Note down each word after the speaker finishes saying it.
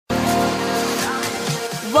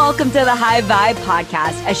Welcome to the High Vibe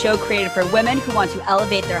Podcast, a show created for women who want to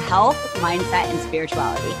elevate their health, mindset, and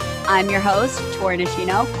spirituality. I'm your host, Tori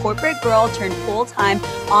Nishino, corporate girl turned full-time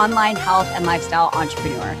online health and lifestyle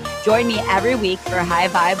entrepreneur. Join me every week for a high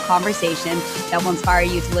vibe conversation that will inspire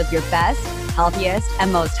you to live your best, healthiest,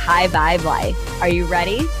 and most high vibe life. Are you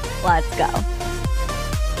ready? Let's go.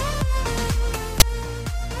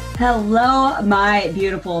 Hello, my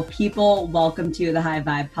beautiful people. Welcome to the High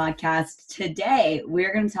Vibe Podcast. Today,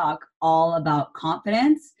 we're going to talk all about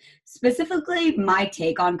confidence, specifically my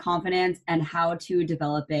take on confidence and how to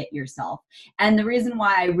develop it yourself. And the reason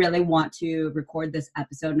why I really want to record this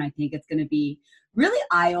episode, and I think it's going to be really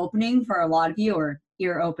eye-opening for a lot of you, or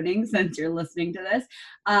ear-opening since you're listening to this,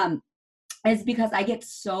 is because I get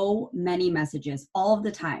so many messages all of the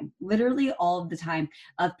time, literally all of the time,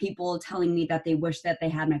 of people telling me that they wish that they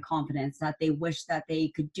had my confidence, that they wish that they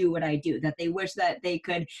could do what I do, that they wish that they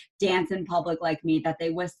could dance in public like me, that they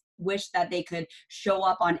wish that they could show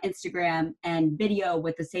up on Instagram and video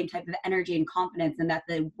with the same type of energy and confidence, and that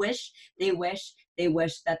they wish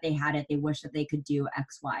that they had it. They wish that they could do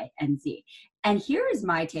X, Y, and Z. And here is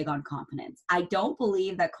my take on confidence. I don't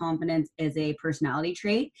believe that confidence is a personality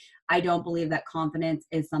trait. I don't believe that confidence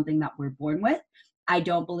is something that we're born with. I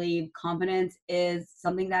don't believe confidence is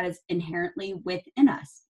something that is inherently within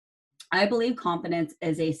us. I believe confidence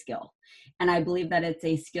is a skill, and I believe that it's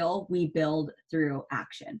a skill we build through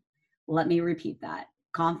action. Let me repeat that.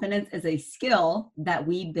 Confidence is a skill that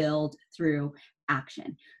we build through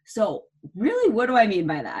action. So really, what do I mean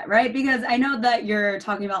by that, right? Because I know that you're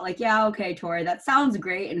talking about like, yeah, okay, Tori, that sounds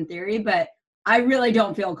great in theory, but I really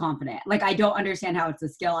don't feel confident. Like, I don't understand how it's a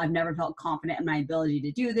skill. I've never felt confident in my ability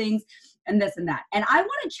to do things and this and that. And I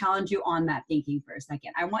want to challenge you on that thinking for a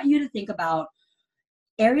second. I want you to think about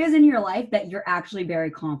areas in your life that you're actually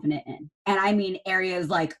very confident in. And I mean areas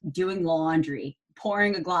like doing laundry,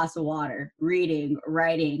 pouring a glass of water, reading,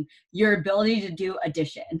 writing, your ability to do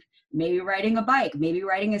addition, maybe riding a bike, maybe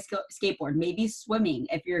riding a skateboard, maybe swimming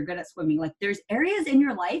if you're good at swimming. Like, there's areas in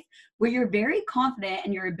your life where you're very confident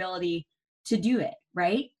in your ability to do it,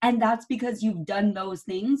 right? And that's because you've done those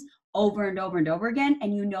things over and over and over again,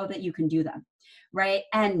 and you know that you can do them, right?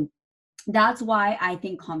 And that's why I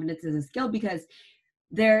think confidence is a skill, because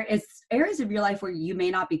there is areas of your life where you may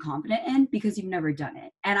not be confident in because you've never done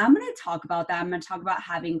it. And I'm going to talk about that. I'm going to talk about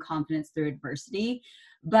having confidence through adversity,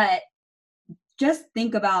 but just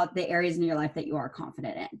think about the areas in your life that you are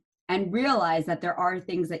confident in, and realize that there are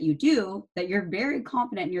things that you do that you're very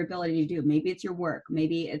confident in your ability to do. Maybe it's your work,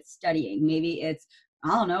 maybe it's studying, maybe it's, I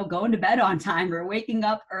don't know, going to bed on time, or waking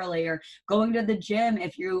up early, or going to the gym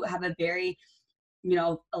if you have a very,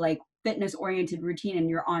 like fitness oriented routine and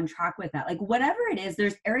you're on track with that. Like, whatever it is,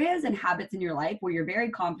 there's areas and habits in your life where you're very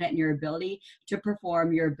confident in your ability to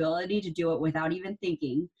perform, your ability to do it without even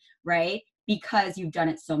thinking, right? Because you've done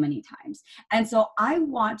it so many times. And so I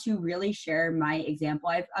want to really share my example.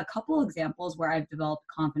 I have a couple examples where I've developed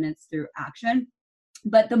confidence through action.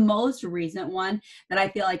 But the most recent one that I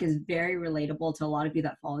feel like is very relatable to a lot of you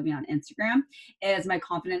that follow me on Instagram is my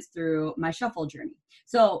confidence through my shuffle journey.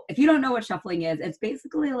 So if you don't know what shuffling is, it's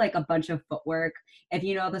basically like a bunch of footwork. If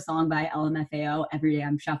you know the song by LMFAO, Every Day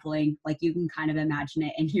I'm Shuffling, like you can kind of imagine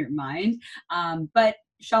it in your mind. But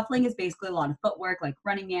shuffling is basically a lot of footwork, like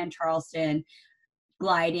Running Man, Charleston,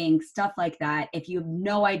 gliding, stuff like that. If you have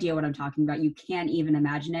no idea what I'm talking about, you can't even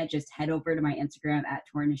imagine it, just head over to my Instagram at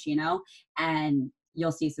Tori Nishino, and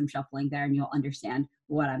you'll see some shuffling there and you'll understand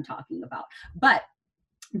what I'm talking about. But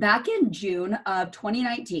back in June of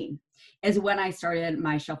 2019 is when I started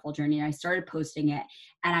my shuffle journey. I started posting it,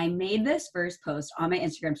 and I made this first post on my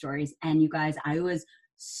Instagram stories. And you guys, I was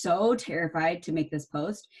so terrified to make this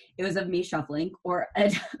post. It was of me shuffling, or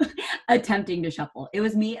attempting to shuffle. It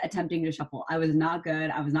was me attempting to shuffle. I was not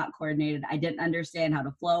good. I was not coordinated. I didn't understand how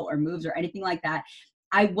to flow or moves or anything like that.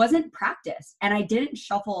 I wasn't practiced, and I didn't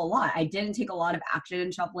shuffle a lot. I didn't take a lot of action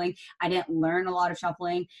in shuffling. I didn't learn a lot of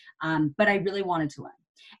shuffling, but I really wanted to learn.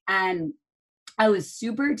 And I was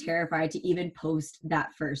super terrified to even post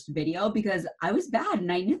that first video because I was bad,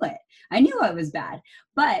 and I knew it. I knew I was bad,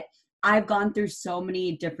 but I've gone through so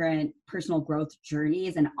many different personal growth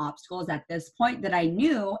journeys and obstacles at this point that I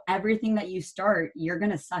knew everything that you start, you're going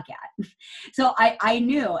to suck at. So I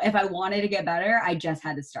knew if I wanted to get better, I just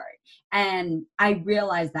had to start. And I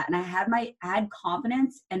realized that. And I had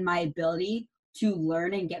confidence in my ability to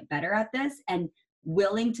learn and get better at this, and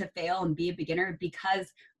willing to fail and be a beginner, because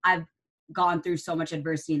I've gone through so much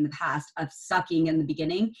adversity in the past of sucking in the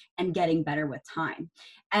beginning and getting better with time.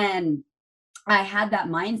 And I had that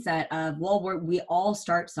mindset of, well, we all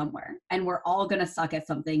start somewhere and we're all going to suck at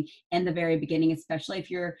something in the very beginning, especially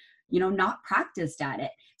if you're, not practiced at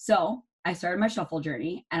it. So I started my shuffle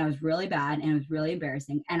journey and I was really bad and it was really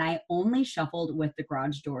embarrassing. And I only shuffled with the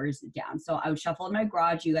garage doors down. So I would shuffle in my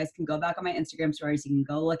garage. You guys can go back on my Instagram stories. You can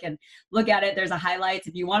go look at it. There's a highlights.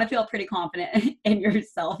 If you want to feel pretty confident in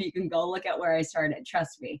yourself, you can go look at where I started.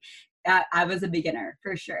 Trust me. I was a beginner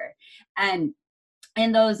for sure. And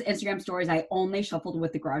in those Instagram stories, I only shuffled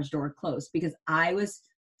with the garage door closed because I was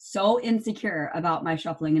so insecure about my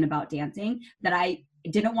shuffling and about dancing that I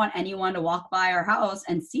didn't want anyone to walk by our house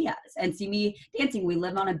and see us and see me dancing. We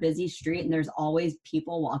live on a busy street and there's always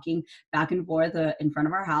people walking back and forth in front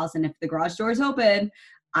of our house. And if the garage door is open,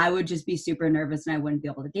 I would just be super nervous and I wouldn't be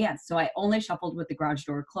able to dance. So I only shuffled with the garage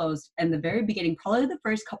door closed in the very beginning, probably the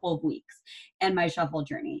first couple of weeks in my shuffle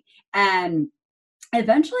journey. And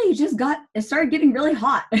eventually it started getting really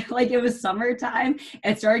hot. Like, it was summertime.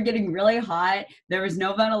 It started getting really hot. There was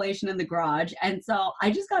no ventilation in the garage. And so I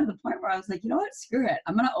just got to the point where I was like, you know what, screw it.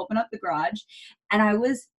 I'm going to open up the garage. And I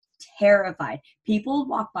was terrified. People would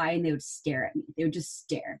walk by and they would stare at me. They would just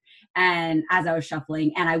stare. And as I was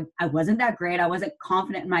shuffling, and I wasn't that great. I wasn't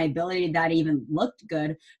confident in my ability that even looked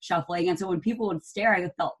good shuffling. And so when people would stare, I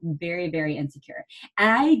felt very, very insecure.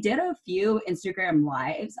 And I did a few Instagram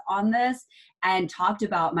lives on this and talked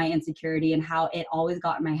about my insecurity and how it always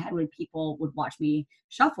got in my head when people would watch me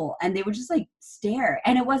shuffle and they would just like stare.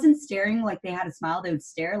 And it wasn't staring like they had a smile. They would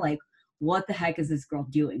stare like, what the heck is this girl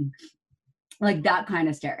doing? Like that kind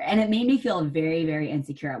of stare. And it made me feel very, very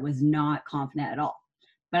insecure. I was not confident at all,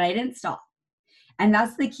 but I didn't stop. And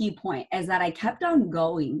that's the key point, is that I kept on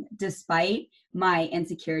going despite my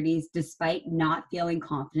insecurities, despite not feeling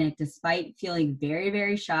confident, despite feeling very,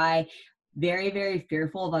 very shy, very, very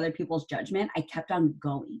fearful of other people's judgment. I kept on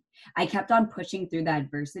going. I kept on pushing through that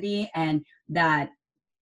adversity and that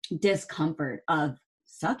discomfort of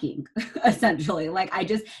sucking, essentially. Like, I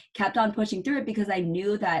just kept on pushing through it because I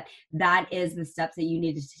knew that that is the steps that you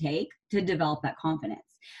needed to take to develop that confidence.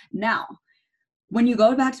 Now, when you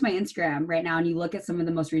go back to my Instagram right now and you look at some of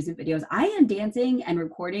the most recent videos, I am dancing and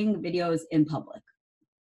recording videos in public.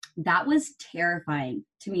 That was terrifying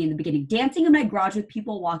to me in the beginning. Dancing in my garage with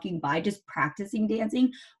people walking by, just practicing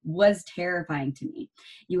dancing, was terrifying to me,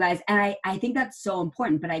 you guys. And I think that's so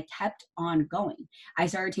important, but I kept on going. I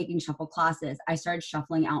started taking shuffle classes. I started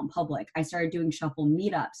shuffling out in public. I started doing shuffle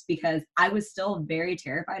meetups because I was still very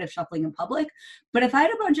terrified of shuffling in public. But if I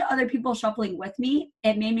had a bunch of other people shuffling with me,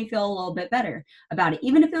 it made me feel a little bit better about it.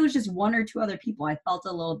 Even if it was just one or two other people, I felt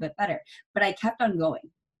a little bit better, but I kept on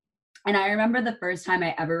going. And I remember the first time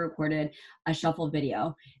I ever recorded a shuffle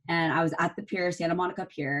video, and I was at the pier, Santa Monica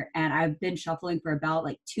Pier, and I've been shuffling for about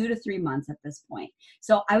like 2 to 3 months at this point.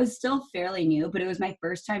 So I was still fairly new, but it was my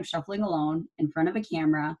first time shuffling alone in front of a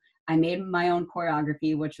camera. I made my own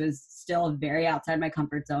choreography, which was still very outside my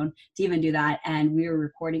comfort zone to even do that. And we were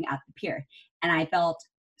recording at the pier, and I felt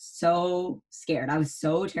so scared. I was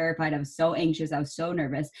so terrified. I was so anxious. I was so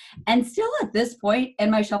nervous. And still at this point in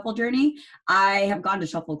my shuffle journey, I have gone to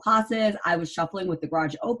shuffle classes. I was shuffling with the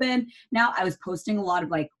garage open. Now I was posting a lot of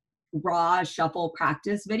like raw shuffle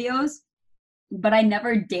practice videos, but I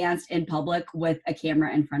never danced in public with a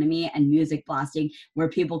camera in front of me and music blasting where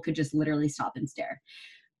people could just literally stop and stare.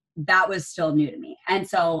 That was still new to me. And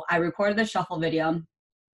so I recorded the shuffle video.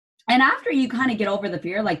 And after you kind of get over the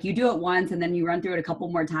fear, like you do it once and then you run through it a couple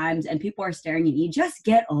more times and people are staring at you, just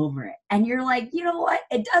get over it. And you're like, you know what?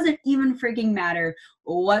 It doesn't even freaking matter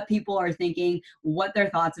what people are thinking, what their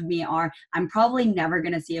thoughts of me are. I'm probably never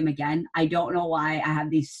going to see them again. I don't know why I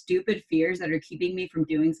have these stupid fears that are keeping me from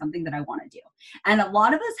doing something that I want to do. And a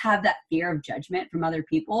lot of us have that fear of judgment from other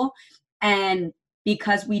people. And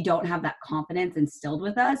because we don't have that confidence instilled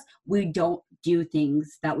with us, we don't do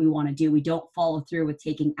things that we want to do. We don't follow through with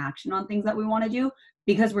taking action on things that we want to do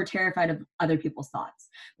because we're terrified of other people's thoughts.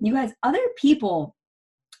 You guys, other people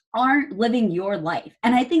aren't living your life.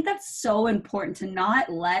 And I think that's so important, to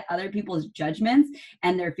not let other people's judgments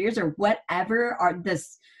and their fears or whatever are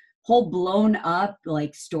this whole blown up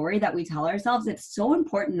like story that we tell ourselves. It's so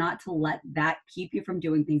important not to let that keep you from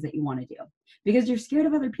doing things that you want to do because you're scared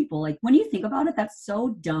of other people. Like, when you think about it, that's so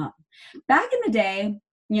dumb. Back in the day,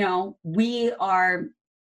 you know, we are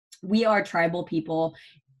tribal people.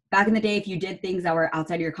 Back in the day, if you did things that were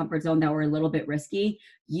outside of your comfort zone that were a little bit risky,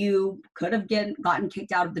 you could have gotten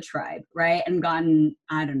kicked out of the tribe, right? And gotten,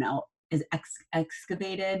 I don't know,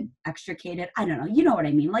 extricated. I don't know. You know what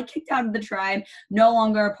I mean? Like, kicked out of the tribe, no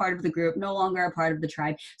longer a part of the group, no longer a part of the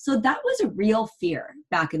tribe. So that was a real fear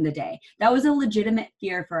back in the day. That was a legitimate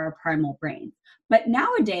fear for our primal brains. But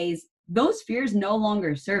nowadays, those fears no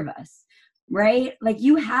longer serve us. right? Like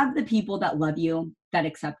you have the people that love you, that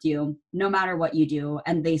accept you no matter what you do,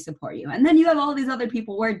 and they support you. And then you have all these other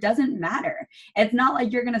people where it doesn't matter. It's not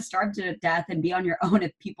like you're going to starve to death and be on your own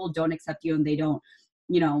if people don't accept you and they don't,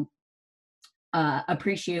 you know,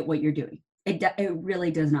 appreciate what you're doing. It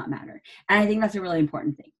really does not matter. And I think that's a really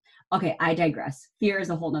important thing. Okay, I digress. Fear is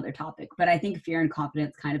a whole nother topic, but I think fear and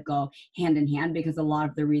confidence kind of go hand in hand, because a lot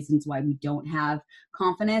of the reasons why we don't have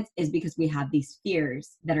confidence is because we have these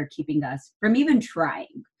fears that are keeping us from even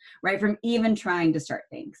trying, right? From even trying to start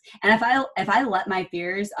things. And if I let my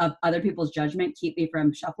fears of other people's judgment keep me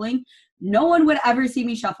from shuffling, no one would ever see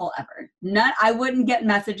me shuffle ever. I wouldn't get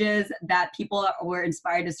messages that people were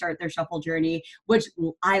inspired to start their shuffle journey, which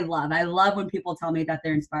I love. I love when people tell me that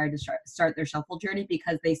they're inspired to start their shuffle journey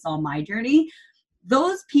because they saw my journey.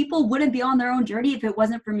 Those people wouldn't be on their own journey if it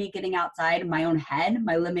wasn't for me getting outside my own head,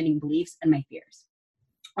 my limiting beliefs, and my fears.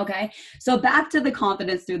 Okay, so back to the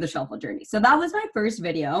confidence through the shuffle journey. So that was my first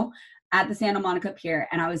video at the Santa Monica Pier,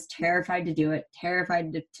 and I was terrified to do it,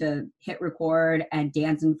 terrified to hit record and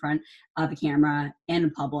dance in front of a camera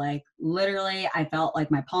in public. Literally, I felt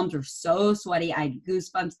like my palms were so sweaty. I had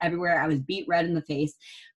goosebumps everywhere. I was beet red in the face,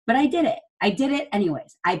 but I did it. I did it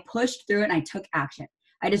anyways. I pushed through it and I took action.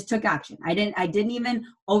 I just took action. I didn't even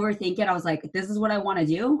overthink it. I was like, this is what I want to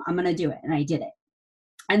do. I'm going to do it. And I did it.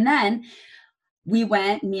 And then me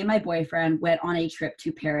and my boyfriend went on a trip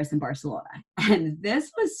to Paris and Barcelona. And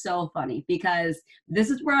this was so funny because this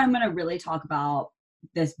is where I'm going to really talk about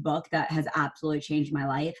this book that has absolutely changed my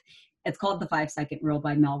life. It's called The 5-Second Rule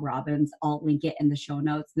by Mel Robbins. I'll link it in the show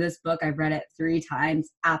notes. This book, I've read it 3 times,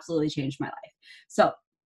 absolutely changed my life. So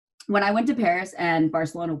when I went to Paris and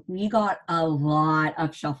Barcelona, we got a lot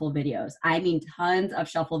of shuffle videos. I mean, tons of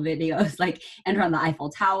shuffle videos, like enter on the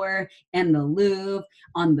Eiffel Tower and the Louvre,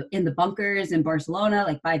 in the bunkers in Barcelona,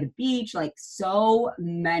 like by the beach, like so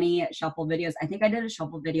many shuffle videos. I think I did a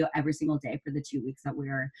shuffle video every single day for the 2 weeks that we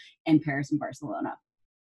were in Paris and Barcelona.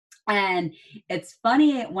 And it's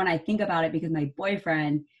funny when I think about it because my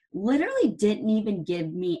boyfriend literally didn't even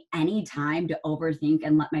give me any time to overthink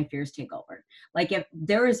and let my fears take over. Like if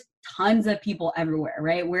there was tons of people everywhere,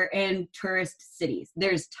 right? We're in tourist cities.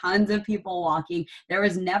 There's tons of people walking. There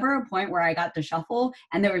was never a point where I got to shuffle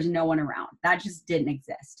and there was no one around. That just didn't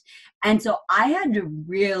exist. And so I had to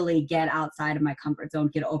really get outside of my comfort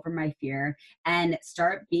zone, get over my fear, and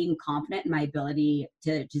start being confident in my ability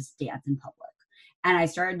to just dance in public. And I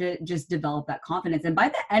started to just develop that confidence. And by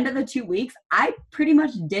the end of the 2 weeks, I pretty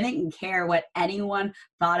much didn't care what anyone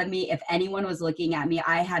thought of me. If anyone was looking at me,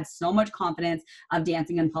 I had so much confidence of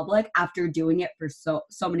dancing in public after doing it for so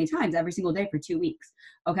many times, every single day for 2 weeks.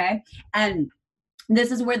 Okay. And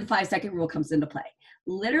this is where the 5-second rule comes into play.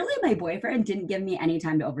 Literally, my boyfriend didn't give me any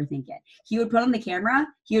time to overthink it. He would put on the camera,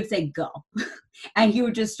 he would say, go, and he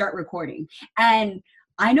would just start recording. And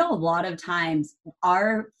I know a lot of times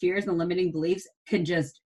our fears and limiting beliefs can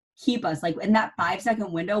just keep us, like in that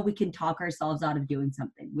 5-second window, we can talk ourselves out of doing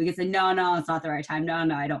something. We can say, no, it's not the right time. No,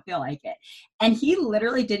 I don't feel like it. And he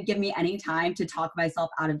literally didn't give me any time to talk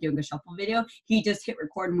myself out of doing a shuffle video. He just hit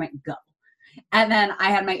record and went, go. And then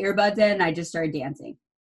I had my earbuds in and I just started dancing.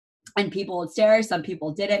 And people would stare. Some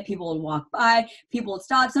people didn't. People would walk by. People would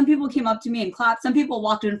stop. Some people came up to me and clapped. Some people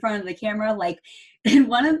walked in front of the camera. Like in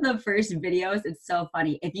one of the first videos, it's so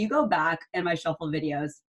funny. If you go back in my shuffle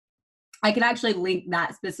videos, I can actually link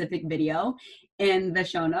that specific video in the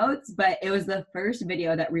show notes, but it was the first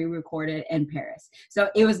video that we recorded in Paris. So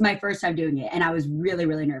it was my first time doing it. And I was really,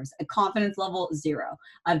 really nervous. A confidence level 0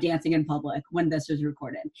 of dancing in public when this was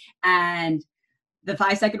recorded. And the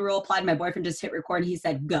 5-second rule applied. My boyfriend just hit record and he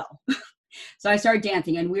said, go. So I started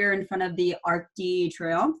dancing and we were in front of the Arc de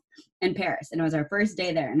Triomphe in Paris. And it was our first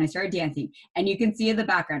day there. And I started dancing and you can see in the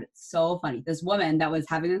background, it's so funny. This woman that was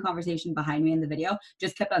having a conversation behind me in the video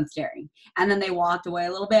just kept on staring. And then they walked away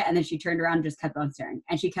a little bit and then she turned around and just kept on staring.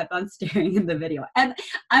 And she kept on staring in the video. And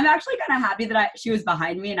I'm actually kind of happy that she was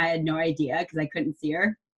behind me and I had no idea because I couldn't see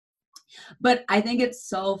her. But I think it's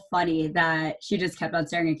so funny that she just kept on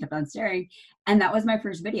staring and kept on staring. And that was my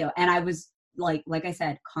first video. And I was like I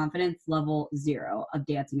said, confidence level 0 of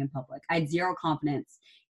dancing in public. I had 0 confidence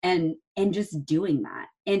in just doing that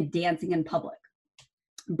and dancing in public.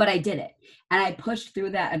 But I did it. And I pushed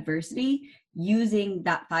through that adversity using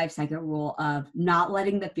that 5-second rule of not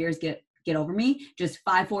letting the fears get over me. Just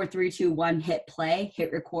 5, 4, 3, 2, 1, hit play,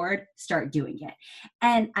 hit record, start doing it.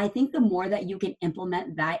 And I think the more that you can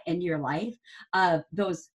implement that into your life,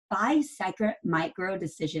 those 5-second micro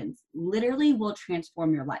decisions literally will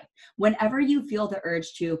transform your life. Whenever you feel the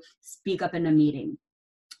urge to speak up in a meeting,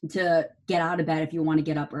 to get out of bed if you want to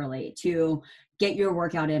get up early, to get your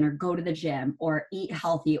workout in or go to the gym or eat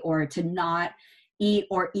healthy, or to not eat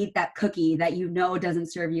or eat that cookie that you know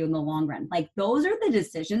doesn't serve you in the long run. Like those are the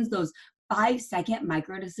decisions, those 5-second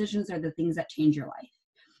micro decisions are the things that change your life,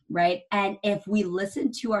 right? And if we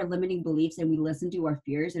listen to our limiting beliefs and we listen to our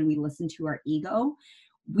fears and we listen to our ego,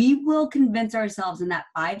 we will convince ourselves in that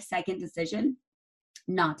 5-second decision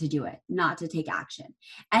not to do it, not to take action.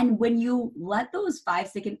 And when you let those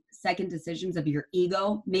 5-second decisions of your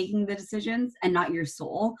ego making the decisions and not your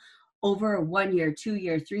soul over 1 year, 2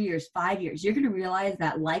 years, 3 years, 5 years, you're going to realize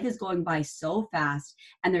that life is going by so fast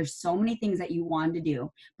and there's so many things that you want to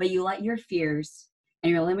do, but you let your fears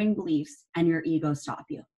and your limiting beliefs and your ego stop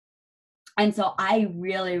you. And so I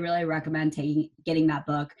really, really recommend getting that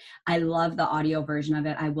book. I love the audio version of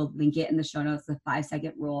it. I will link it in the show notes, The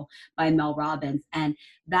 5-Second Rule by Mel Robbins. And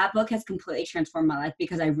that book has completely transformed my life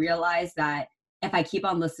because I realized that if I keep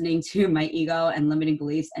on listening to my ego and limiting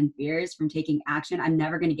beliefs and fears from taking action, I'm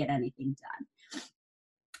never going to get anything done.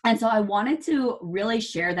 And so I wanted to really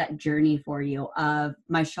share that journey for you of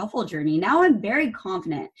my shuffle journey. Now I'm very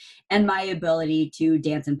confident in my ability to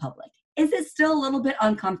dance in public. Is it still a little bit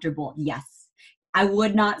uncomfortable? Yes. I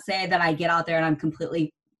would not say that I get out there and I'm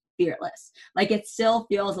completely fearless. Like it still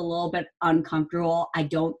feels a little bit uncomfortable. I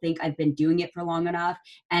don't think I've been doing it for long enough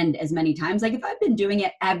and as many times. Like if I've been doing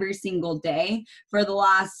it every single day for the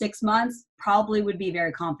last 6 months, probably would be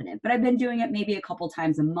very confident. But I've been doing it maybe a couple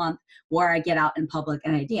times a month where I get out in public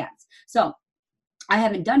and I dance. So I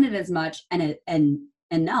haven't done it as much and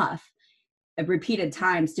enough repeated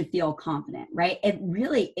times to feel confident, right? It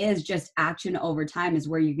really is just action over time is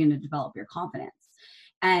where you're going to develop your confidence.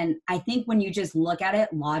 And I think when you just look at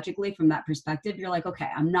it logically from that perspective, you're like, okay,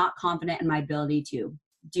 I'm not confident in my ability to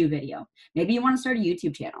do video. Maybe you want to start a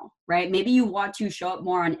YouTube channel, right? Maybe you want to show up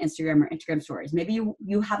more on Instagram or Instagram stories. Maybe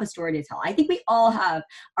you have a story to tell. I think we all have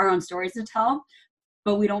our own stories to tell,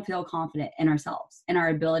 but we don't feel confident in ourselves and our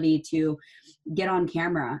ability to get on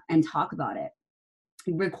camera and talk about it,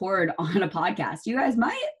 record on a podcast. You guys,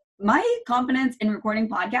 my confidence in recording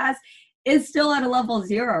podcasts is still at a level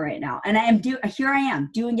 0 right now. And here I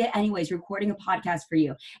am doing it anyways, recording a podcast for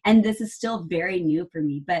you. And this is still very new for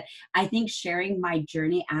me, but I think sharing my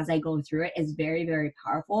journey as I go through it is very, very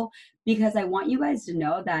powerful because I want you guys to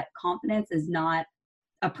know that confidence is not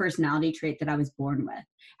a personality trait that I was born with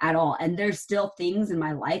at all. And there's still things in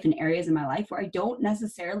my life and areas in my life where I don't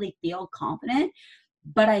necessarily feel confident,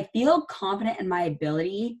 but I feel confident in my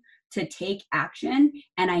ability to take action.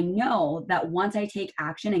 And I know that once I take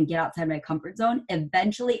action and get outside my comfort zone,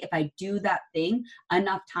 eventually, if I do that thing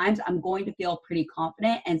enough times, I'm going to feel pretty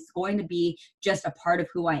confident and it's going to be just a part of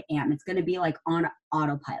who I am. It's going to be like on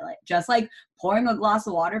autopilot, just like pouring a glass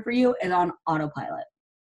of water for you is on autopilot,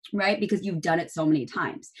 right? Because you've done it so many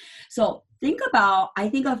times. So I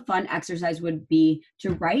think a fun exercise would be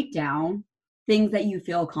to write down things that you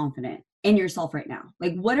feel confident in yourself right now.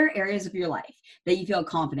 Like what are areas of your life that you feel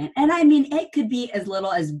confident? And I mean, it could be as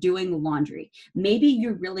little as doing laundry. Maybe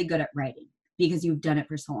you're really good at writing because you've done it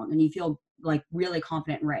for so long and you feel like really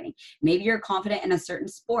confident in writing. Maybe you're confident in a certain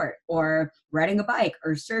sport or riding a bike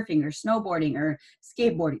or surfing or snowboarding or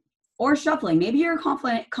skateboarding or shuffling. Maybe you're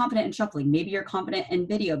confident in shuffling. Maybe you're confident in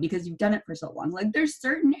video because you've done it for so long. Like there's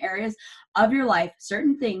certain areas of your life,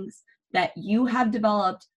 certain things that you have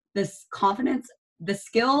developed this confidence, the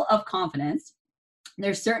skill of confidence.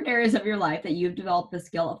 There's certain areas of your life that you've developed the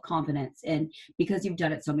skill of confidence in because you've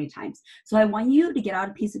done it so many times. So I want you to get out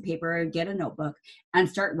a piece of paper, get a notebook, and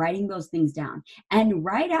start writing those things down. And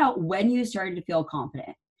write out when you started to feel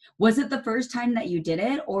confident. Was it the first time that you did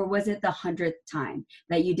it, or was it the 100th time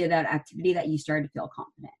that you did that activity that you started to feel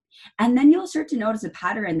confident? And then you'll start to notice a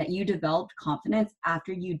pattern that you developed confidence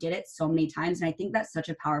after you did it so many times. And I think that's such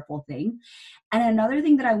a powerful thing. And another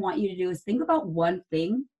thing that I want you to do is think about one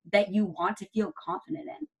thing that you want to feel confident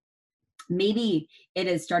in. Maybe it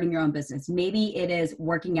is starting your own business. Maybe it is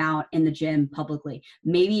working out in the gym publicly.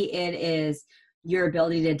 Maybe it is your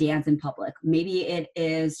ability to dance in public. Maybe it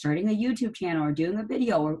is starting a YouTube channel or doing a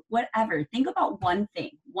video or whatever. Think about one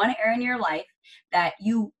thing, one area in your life that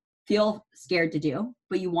you feel scared to do,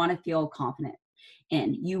 but you want to feel confident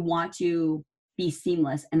in. You want to be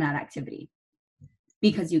seamless in that activity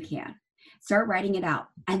because you can. Start writing it out.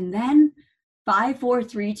 And then 5, 4,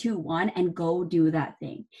 3, 2, 1, and go do that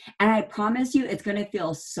thing. And I promise you, it's going to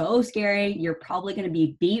feel so scary. You're probably going to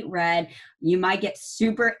be beet red. You might get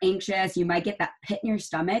super anxious. You might get that pit in your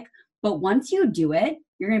stomach. But once you do it,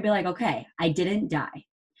 you're going to be like, okay, I didn't die.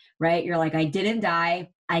 right? You're like, I didn't die.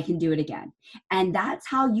 I can do it again. And that's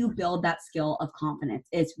how you build that skill of confidence.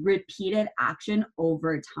 It's repeated action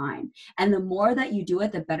over time. And the more that you do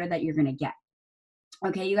it, the better that you're going to get.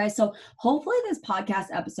 Okay, you guys. So hopefully this podcast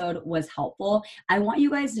episode was helpful. I want you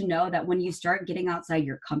guys to know that when you start getting outside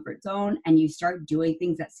your comfort zone and you start doing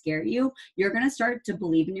things that scare you, you're going to start to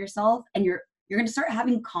believe in yourself, and you're going to start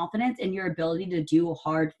having confidence in your ability to do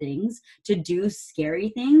hard things, to do scary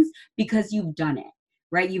things, because you've done it,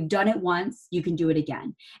 right? You've done it once, you can do it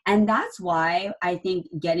again. And that's why I think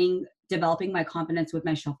developing my confidence with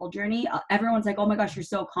my shuffle journey, everyone's like, oh my gosh, you're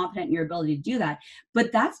so confident in your ability to do that.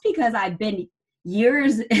 But that's because I've been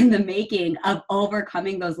years in the making of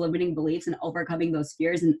overcoming those limiting beliefs and overcoming those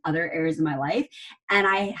fears in other areas of my life. And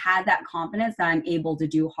I had that confidence that I'm able to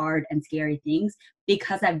do hard and scary things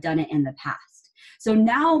because I've done it in the past. So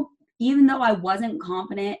now, even though I wasn't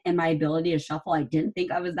confident in my ability to shuffle, I didn't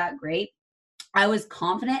think I was that great, I was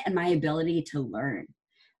confident in my ability to learn.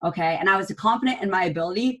 Okay. And I was confident in my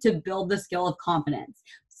ability to build the skill of confidence.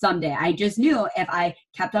 Someday, I just knew if I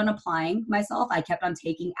kept on applying myself, I kept on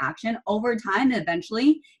taking action over time,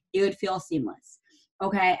 eventually it would feel seamless.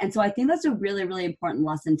 Okay. And so I think that's a really, really important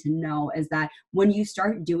lesson to know, is that when you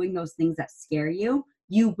start doing those things that scare you,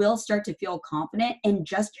 you will start to feel confident in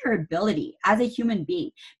just your ability as a human being,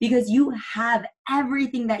 because you have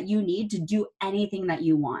everything that you need to do anything that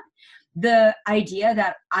you want. The idea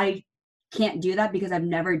that I can't do that because I've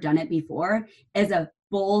never done it before is a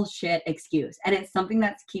bullshit excuse. And it's something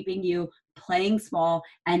that's keeping you playing small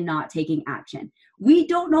and not taking action. We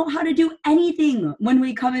don't know how to do anything when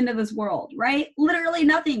we come into this world, right? Literally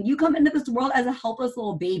nothing. You come into this world as a helpless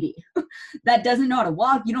little baby that doesn't know how to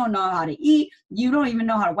walk. You don't know how to eat. You don't even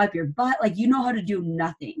know how to wipe your butt. Like, you know how to do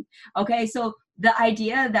nothing. Okay. So the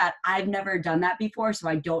idea that I've never done that before, so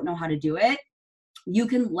I don't know how to do it, you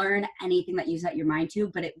can learn anything that you set your mind to,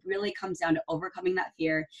 but it really comes down to overcoming that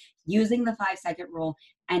fear, using the 5-second rule,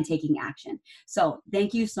 and taking action. So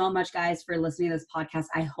thank you so much, guys, for listening to this podcast.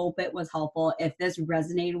 I hope it was helpful. If this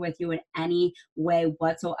resonated with you in any way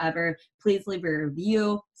whatsoever, please leave a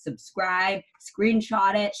review, subscribe,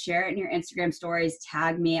 screenshot it, share it in your Instagram stories,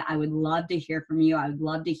 tag me. I would love to hear from you. I would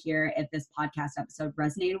love to hear if this podcast episode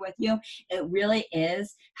resonated with you. It really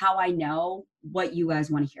is how I know what you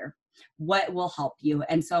guys want to hear, what will help you.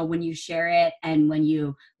 And so when you share it and when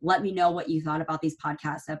you let me know what you thought about these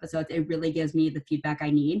podcast episodes, it really gives me the feedback I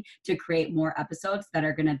need to create more episodes that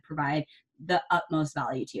are going to provide the utmost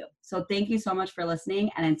value to you. So thank you so much for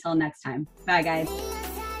listening. And until next time, bye guys.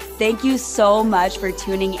 Thank you so much for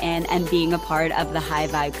tuning in and being a part of the High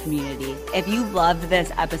Vibe community. If you loved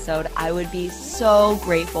this episode, I would be so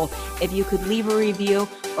grateful if you could leave a review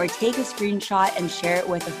or take a screenshot and share it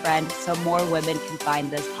with a friend so more women can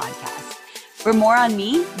find this podcast. For more on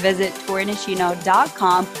me, visit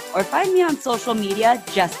torinishino.com or find me on social media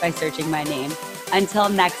just by searching my name. Until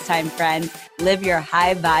next time, friends, live your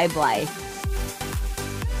high vibe life.